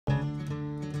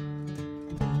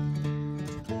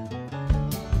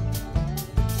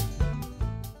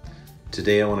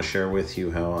Today I want to share with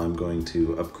you how I'm going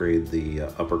to upgrade the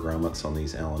upper grommets on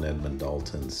these Edmonds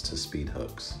Daltons to speed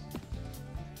hooks.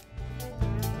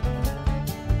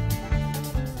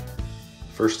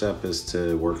 First step is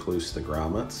to work loose the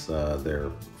grommets.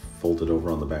 They're folded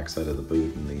over on the back side of the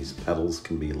boot, and these pedals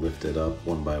can be lifted up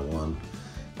one by one.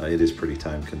 It is pretty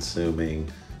time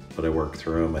consuming, but I work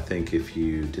through them. I think if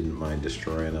you didn't mind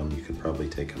destroying them, you could probably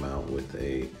take them out with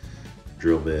a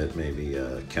drill bit, maybe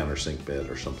a countersink bit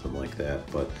or something like that.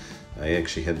 But I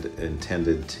actually had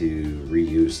intended to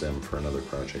reuse them for another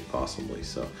project possibly.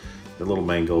 So they're a little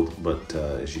mangled, but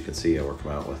as you can see, I work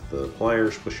them out with the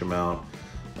pliers, push them out.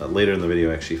 Later in the video,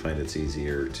 I actually find it's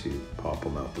easier to pop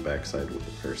them out the backside with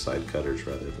a pair of side cutters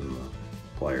rather than the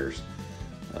pliers.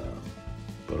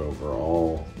 But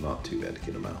overall, not too bad to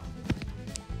get them out.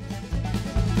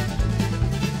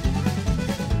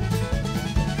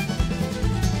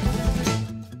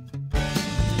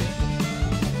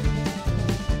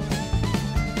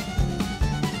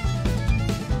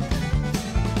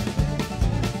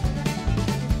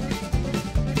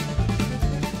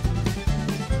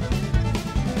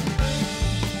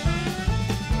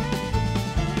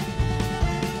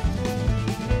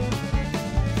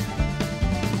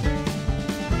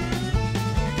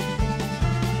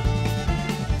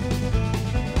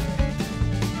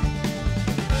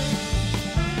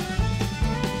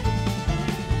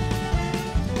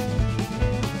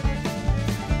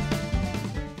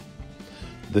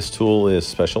 This tool is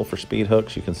special for speed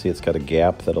hooks. You can see it's got a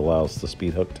gap that allows the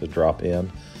speed hook to drop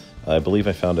in. I believe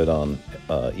I found it on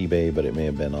eBay, but it may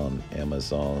have been on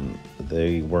Amazon.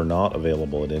 They were not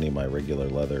available at any of my regular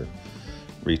leather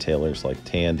retailers like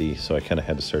Tandy, so I kind of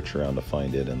had to search around to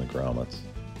find it in the grommets.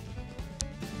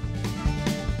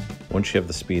 Once you have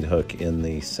the speed hook in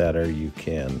the setter, you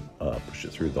can push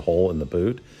it through the hole in the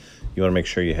boot. You want to make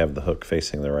sure you have the hook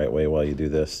facing the right way while you do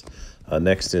this.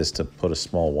 Next is to put a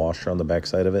small washer on the back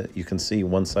side of it. You can see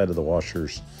one side of the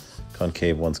washer's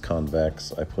concave, one's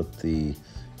convex. I put the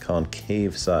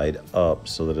concave side up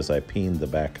so that as I peened the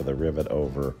back of the rivet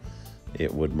over,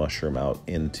 it would mushroom out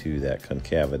into that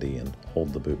concavity and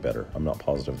hold the boot better. I'm not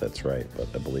positive that's right, but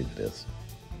I believe it is.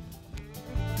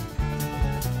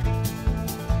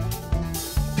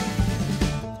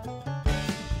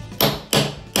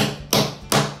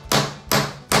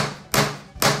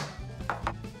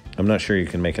 I'm not sure you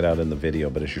can make it out in the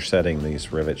video, but as you're setting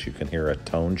these rivets, you can hear a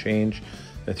tone change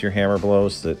with your hammer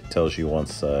blows that tells you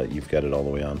once you've got it all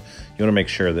the way on. You want to make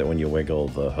sure that when you wiggle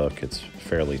the hook, it's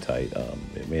fairly tight.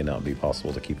 It may not be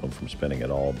possible to keep them from spinning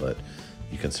at all, but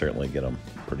you can certainly get them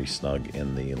pretty snug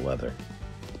in the leather.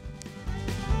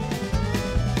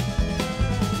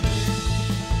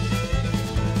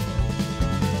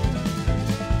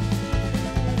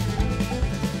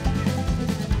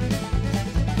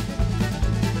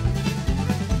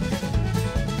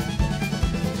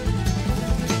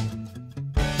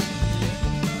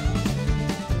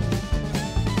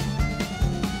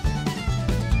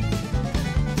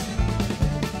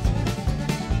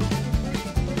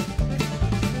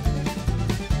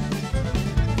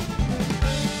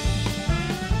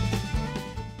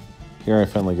 Here I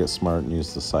finally get smart and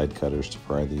use the side cutters to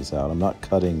pry these out. I'm not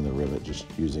cutting the rivet, just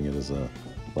using it as a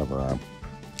lever arm.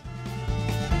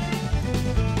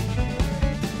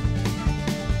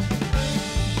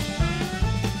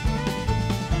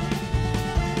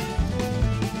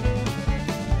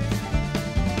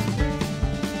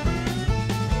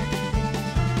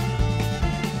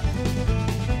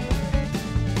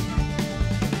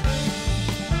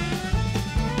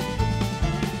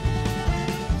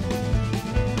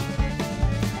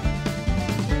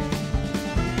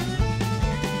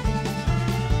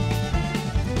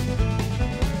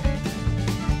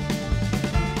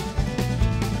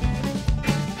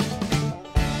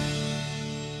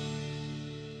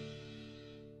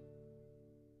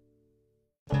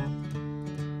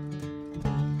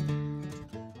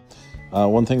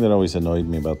 One thing that always annoyed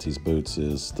me about these boots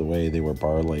is the way they were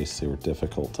bar laced. They were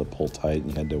difficult to pull tight, and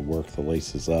you had to work the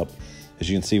laces up. As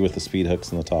you can see with the speed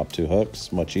hooks and the top two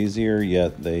hooks, much easier,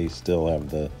 yet they still have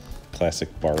the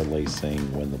classic bar lacing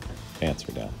when the pants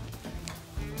are down.